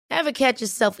Ever catch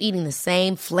yourself eating the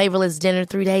same flavorless dinner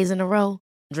 3 days in a row?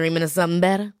 Dreaming of something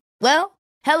better? Well,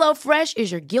 HelloFresh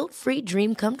is your guilt-free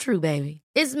dream come true, baby.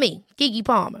 It's me, Keke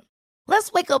Palmer.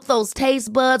 Let's wake up those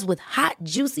taste buds with hot,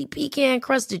 juicy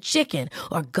pecan-crusted chicken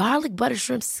or garlic butter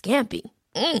shrimp scampi.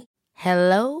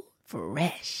 Hello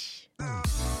Fresh.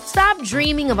 Stop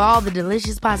dreaming of all the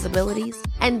delicious possibilities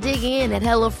and dig in at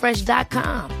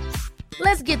HelloFresh.com.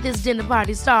 Let's get this dinner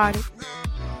party started.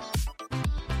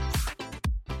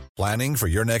 Planning for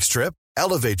your next trip?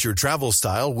 Elevate your travel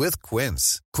style with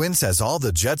Quince. Quince has all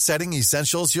the jet-setting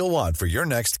essentials you'll want for your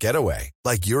next getaway,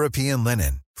 like European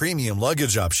linen, premium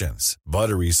luggage options,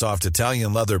 buttery soft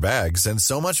Italian leather bags, and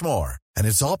so much more. And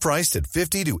it's all priced at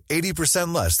 50 to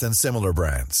 80% less than similar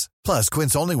brands. Plus,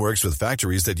 Quince only works with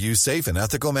factories that use safe and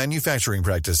ethical manufacturing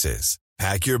practices.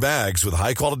 Pack your bags with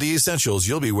high-quality essentials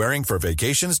you'll be wearing for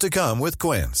vacations to come with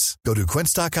Quince. Go to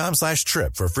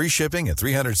quince.com/trip for free shipping and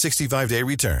 365-day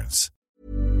returns.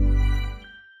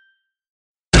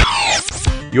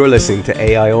 You're listening to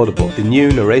AI Audible, the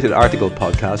new narrated article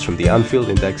podcast from the Anfield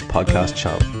Index podcast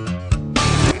channel.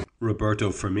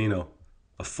 Roberto Firmino,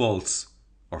 a false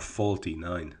or faulty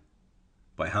nine,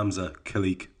 by Hamza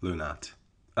Khalik Lunat.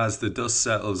 As the dust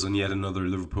settles on yet another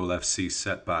Liverpool FC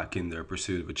setback in their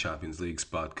pursuit of a Champions League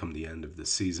spot come the end of the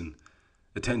season,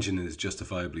 attention is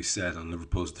justifiably set on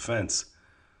Liverpool's defence,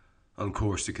 on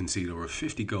course to concede over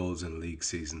 50 goals in a league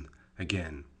season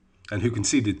again, and who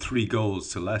conceded 3 goals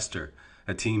to Leicester,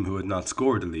 a team who had not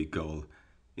scored a league goal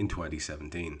in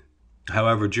 2017.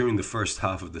 However, during the first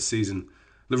half of the season,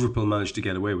 Liverpool managed to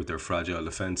get away with their fragile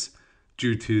defence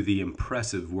due to the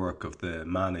impressive work of the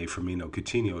Mane, Firmino,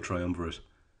 Coutinho triumvirate.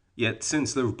 Yet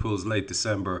since Liverpool's late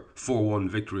December 4-1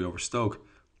 victory over Stoke,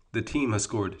 the team has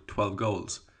scored 12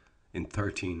 goals in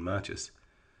 13 matches.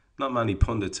 Not many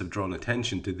pundits have drawn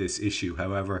attention to this issue,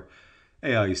 however.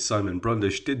 AI's Simon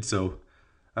Brundish did so,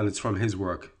 and it's from his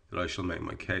work that I shall make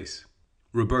my case.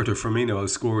 Roberto Firmino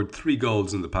has scored 3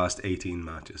 goals in the past 18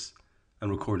 matches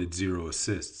and recorded 0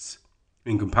 assists.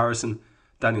 In comparison,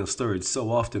 Daniel Sturridge,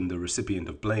 so often the recipient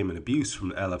of blame and abuse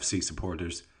from LFC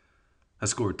supporters,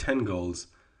 has scored 10 goals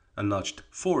and notched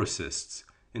 4 assists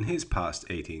in his past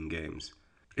 18 games.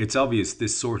 It's obvious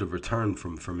this sort of return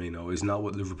from Firmino is not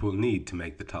what Liverpool need to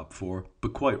make the top 4,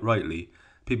 but quite rightly,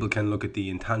 people can look at the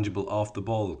intangible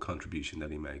off-the-ball contribution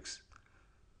that he makes.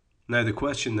 Now, the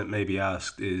question that may be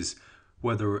asked is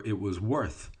whether it was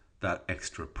worth that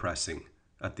extra pressing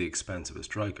at the expense of a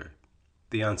striker.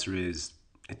 The answer is,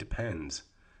 it depends.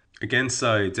 Against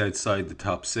sides outside the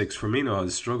top 6, Firmino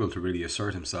has struggled to really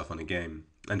assert himself on a game,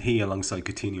 and he, alongside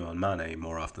Coutinho and Mane,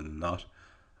 more often than not,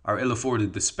 are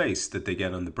ill-afforded the space that they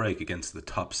get on the break against the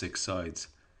top 6 sides.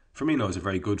 Firmino is a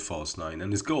very good false nine,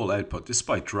 and his goal output,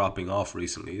 despite dropping off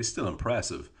recently, is still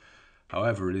impressive.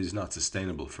 However, it is not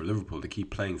sustainable for Liverpool to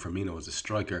keep playing Firmino as a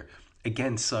striker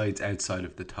against sides outside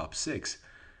of the top 6.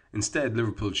 Instead,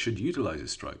 Liverpool should utilise a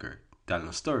striker,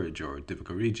 Daniel Sturridge or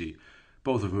Divock Origi,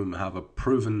 both of whom have a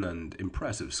proven and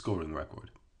impressive scoring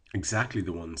record. Exactly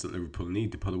the ones that Liverpool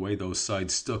need to put away those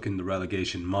sides stuck in the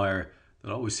relegation mire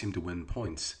that always seem to win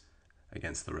points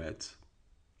against the Reds.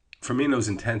 Firmino's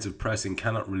intensive pressing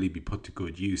cannot really be put to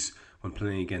good use when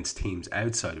playing against teams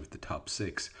outside of the top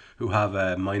 6, who have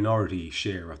a minority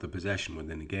share of the possession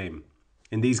within a game.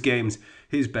 In these games,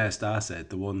 his best asset,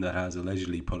 the one that has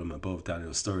allegedly put him above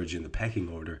Daniel Sturridge in the pecking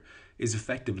order, is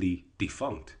effectively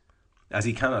defunct, as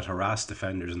he cannot harass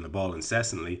defenders on the ball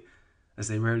incessantly, as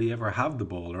they rarely ever have the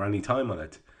ball or any time on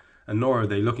it, and nor are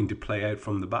they looking to play out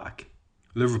from the back.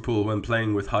 Liverpool, when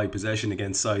playing with high possession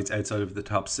against sides outside of the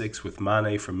top 6 with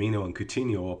Mane, Firmino and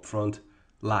Coutinho up front,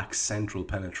 lacks central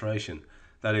penetration,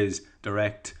 that is,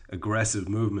 direct, aggressive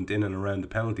movement in and around the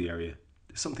penalty area,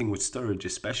 something which Sturridge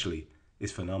especially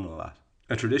is phenomenal at.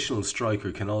 A traditional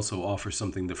striker can also offer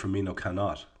something that Firmino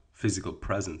cannot, physical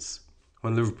presence.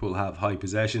 When Liverpool have high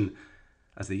possession,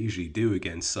 as they usually do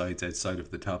against sides outside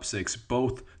of the top 6,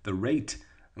 both the rate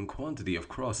and quantity of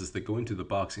crosses that go into the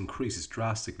box increases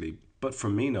drastically, but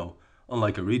Firmino,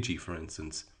 unlike Origi for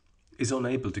instance, is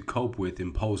unable to cope with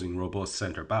imposing robust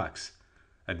centre-backs.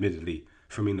 Admittedly,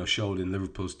 Firmino showed in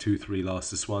Liverpool's 2-3 loss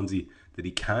to Swansea that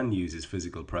he can use his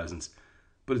physical presence,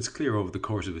 but it's clear over the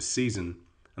course of his season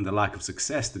and the lack of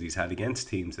success that he's had against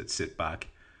teams that sit back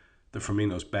that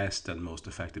Firmino's best and most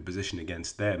effective position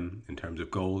against them in terms of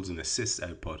goals and assists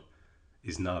output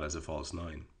is not as a false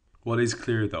nine. What is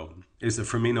clear though is that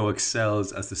Firmino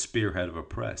excels as the spearhead of a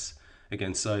press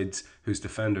against sides whose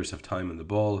defenders have time on the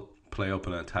ball, play up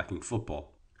an attacking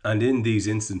football. And in these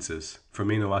instances,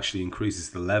 Firmino actually increases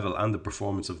the level and the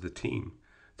performance of the team,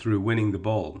 through winning the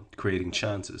ball, creating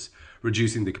chances,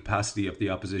 reducing the capacity of the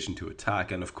opposition to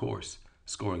attack, and of course,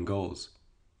 scoring goals.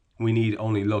 We need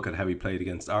only look at how he played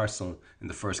against Arsenal in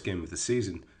the first game of the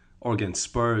season, or against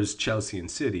Spurs, Chelsea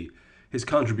and City. His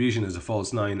contribution as a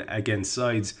false nine against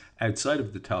sides outside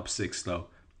of the top six, though,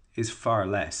 is far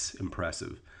less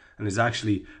impressive, and is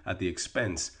actually at the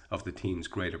expense of the team's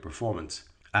greater performance,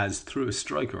 as through a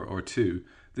striker or two,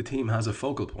 the team has a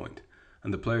focal point,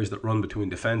 and the players that run between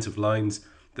defensive lines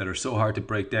that are so hard to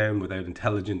break down without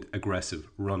intelligent, aggressive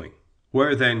running.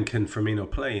 Where then can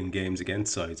Firmino play in games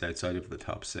against sides outside of the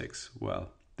top six?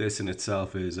 Well, this in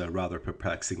itself is a rather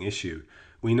perplexing issue.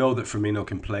 We know that Firmino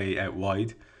can play out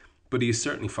wide, but he is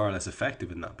certainly far less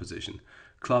effective in that position.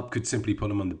 Klopp could simply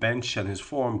put him on the bench, and his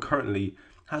form currently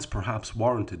has perhaps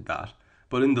warranted that.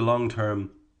 But in the long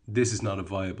term, this is not a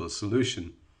viable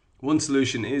solution. One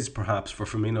solution is perhaps for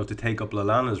Firmino to take up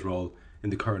Lallana's role in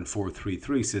the current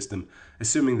 4-3-3 system,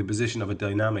 assuming the position of a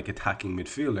dynamic attacking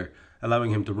midfielder,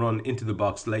 allowing him to run into the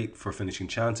box late for finishing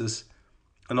chances,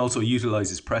 and also utilise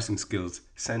his pressing skills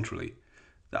centrally.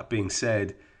 That being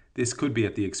said, this could be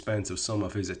at the expense of some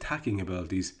of his attacking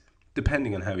abilities,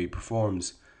 depending on how he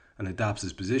performs and adapts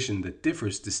his position that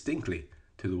differs distinctly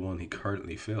to the one he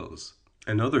currently fills.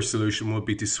 Another solution would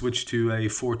be to switch to a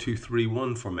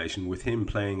 4-2-3-1 formation with him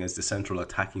playing as the central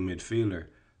attacking midfielder,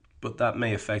 but that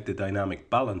may affect the dynamic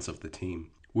balance of the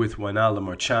team, with Wijnaldum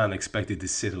or Can expected to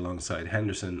sit alongside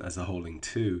Henderson as the holding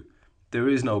two. There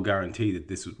is no guarantee that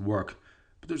this would work,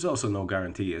 but there's also no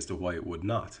guarantee as to why it would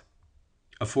not.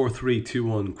 A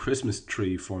 4-3-2-1 Christmas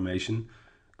tree formation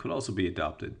could also be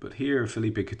adopted, but here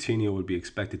Felipe Coutinho would be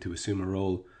expected to assume a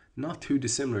role not too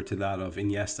dissimilar to that of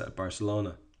Iniesta at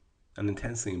Barcelona, an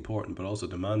intensely important but also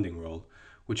demanding role,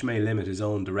 which may limit his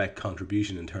own direct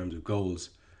contribution in terms of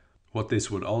goals. What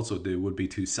this would also do would be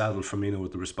to saddle Firmino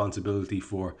with the responsibility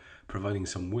for providing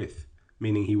some width,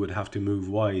 meaning he would have to move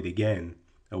wide again,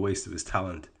 a waste of his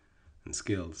talent and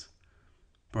skills.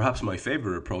 Perhaps my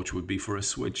favourite approach would be for a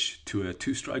switch to a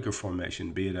two-striker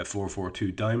formation, be it a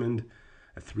 4-4-2 diamond,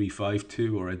 a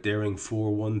 3-5-2 or a daring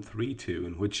 4-1-3-2,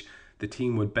 in which the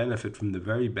team would benefit from the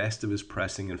very best of his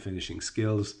pressing and finishing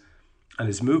skills, and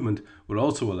his movement would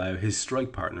also allow his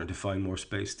strike partner to find more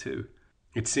space too.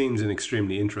 It seems an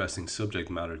extremely interesting subject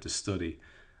matter to study,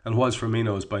 and whilst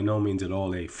Firmino is by no means at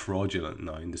all a fraudulent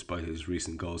nine despite his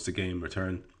recent goals to game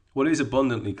return, what is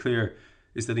abundantly clear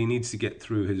is that he needs to get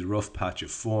through his rough patch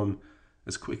of form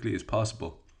as quickly as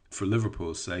possible, for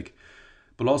Liverpool's sake,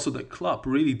 but also that Klopp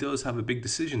really does have a big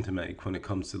decision to make when it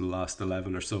comes to the last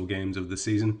 11 or so games of the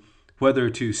season, whether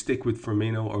to stick with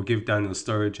Firmino or give Daniel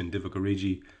Sturridge and Divock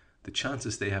Origi the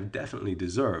chances they have definitely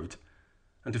deserved,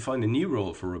 and to find a new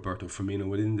role for Roberto Firmino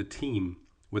within the team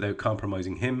without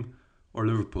compromising him or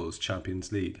Liverpool's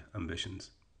Champions League ambitions.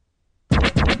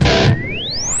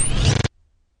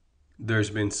 There's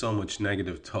been so much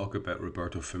negative talk about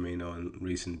Roberto Firmino in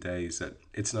recent days that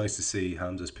it's nice to see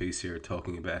Hamza's piece here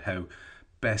talking about how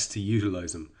best to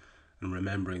utilise him, and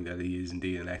remembering that he is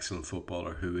indeed an excellent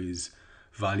footballer who is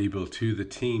valuable to the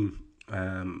team.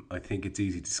 I think it's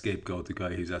easy to scapegoat the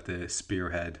guy who's at the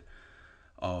spearhead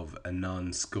of a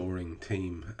non-scoring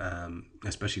team,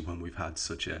 especially when we've had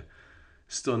such a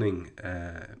stunning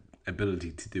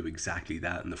ability to do exactly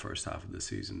that in the first half of the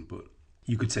season. But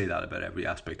you could say that about every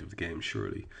aspect of the game,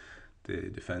 surely. The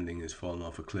defending has fallen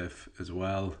off a cliff as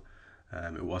well.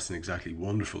 It wasn't exactly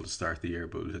wonderful to start the year,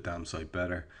 but it was a damn sight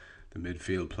better. The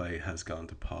midfield play has gone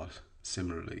to pot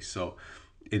similarly. So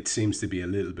it seems to be a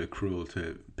little bit cruel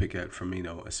to pick out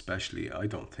Firmino, especially. I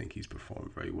don't think he's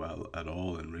performed very well at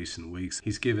all in recent weeks.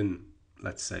 He's given,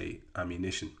 let's say,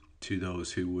 ammunition to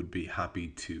those who would be happy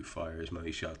to fire as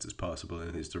many shots as possible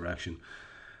in his direction.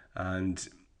 And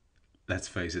let's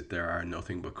face it, there are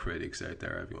nothing but critics out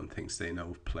there. Everyone thinks they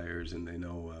know players and they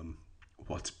know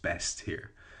what's best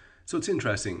here. So it's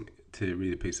interesting to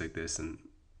read a piece like this and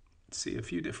see a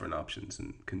few different options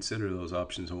and consider those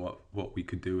options and what we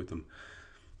could do with them.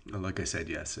 Like I said,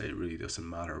 yes, it really doesn't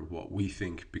matter what we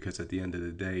think, because at the end of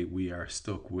the day, we are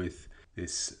stuck with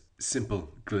this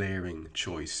simple, glaring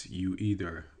choice. You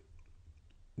either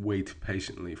wait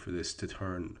patiently for this to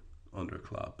turn under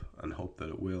Klopp and hope that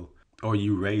it will, or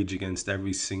you rage against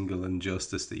every single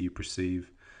injustice that you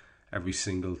perceive, every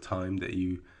single time that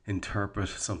you interpret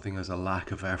something as a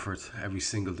lack of effort, every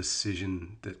single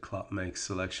decision that Klopp makes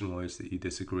selection-wise that you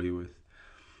disagree with,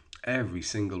 every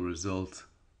single result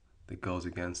that goes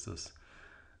against us.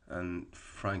 And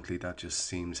frankly, that just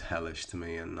seems hellish to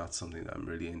me and not something that I'm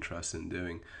really interested in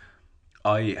doing.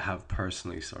 I have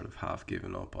personally sort of half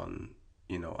given up on,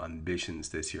 ambitions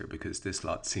this year, because this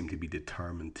lot seem to be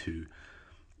determined to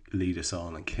lead us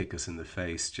on and kick us in the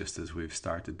face just as we've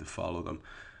started to follow them.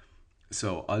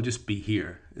 So I'll just be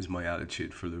here is my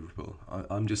attitude for Liverpool.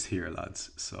 I'm just here,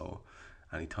 lads. So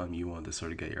anytime you want to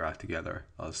sort of get your act together,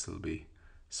 I'll still be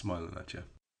smiling at you.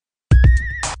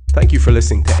 Thank you for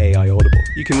listening to AI Audible.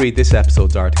 You can read this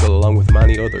episode's article along with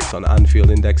many others on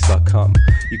AnfieldIndex.com.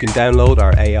 You can download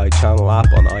our AI channel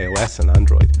app on iOS and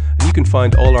Android. And you can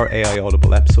find all our AI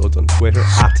Audible episodes on Twitter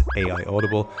at AI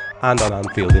Audible and on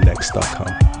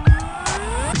AnfieldIndex.com.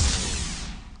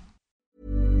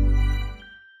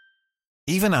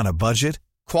 Even on a budget,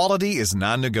 quality is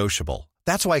non-negotiable.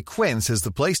 That's why Quince is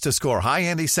the place to score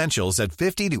high-end essentials at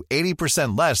 50 to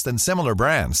 80% less than similar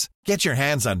brands. Get your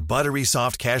hands on buttery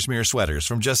soft cashmere sweaters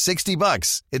from just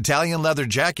 $60, Italian leather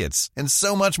jackets, and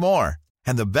so much more.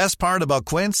 And the best part about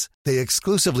Quince, they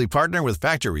exclusively partner with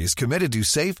factories committed to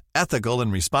safe, ethical,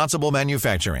 and responsible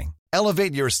manufacturing.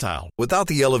 Elevate your style without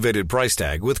the elevated price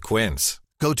tag with Quince.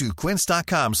 Go to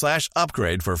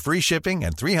quince.com/upgrade for free shipping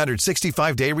and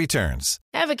 365-day returns.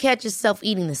 Ever catch yourself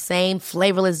eating the same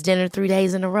flavorless dinner 3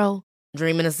 days in a row?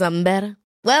 Dreaming of something better?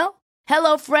 Well,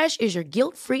 HelloFresh is your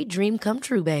guilt-free dream come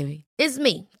true, baby. It's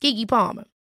me, Keke Palmer.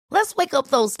 Let's wake up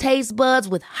those taste buds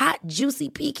with hot, juicy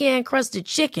pecan-crusted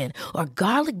chicken or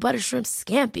garlic butter shrimp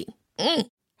scampi.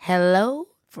 Hello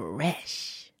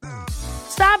Fresh.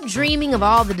 Stop dreaming of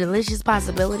all the delicious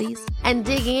possibilities and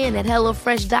dig in at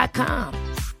HelloFresh.com.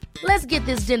 Let's get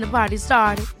this dinner party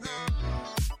started.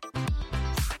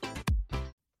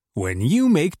 When you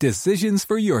make decisions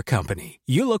for your company,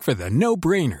 you look for the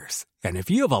no-brainers. And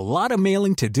if you have a lot of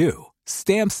mailing to do,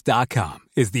 Stamps.com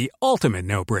is the ultimate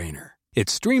no-brainer. It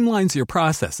streamlines your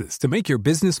processes to make your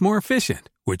business more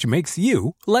efficient, which makes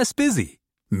you less busy.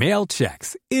 Mail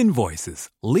checks, invoices,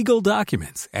 legal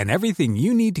documents, and everything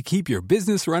you need to keep your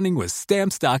business running with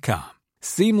Stamps.com.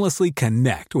 Seamlessly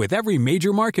connect with every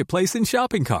major marketplace and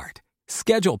shopping cart.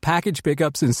 Schedule package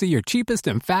pickups and see your cheapest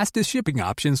and fastest shipping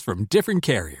options from different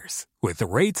carriers, with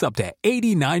rates up to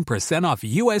 89% off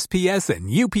USPS and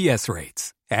UPS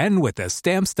rates. And with the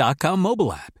Stamps.com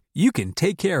mobile app, you can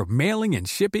take care of mailing and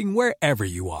shipping wherever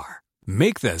you are.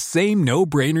 Make the same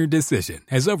no-brainer decision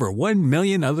as over 1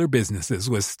 million other businesses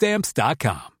with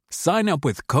Stamps.com. Sign up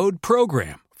with code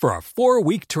PROGRAM for a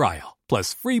 4-week trial,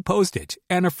 plus free postage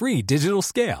and a free digital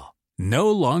scale.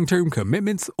 No long-term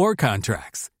commitments or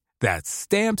contracts. That's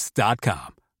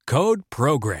Stamps.com. Code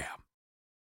PROGRAM.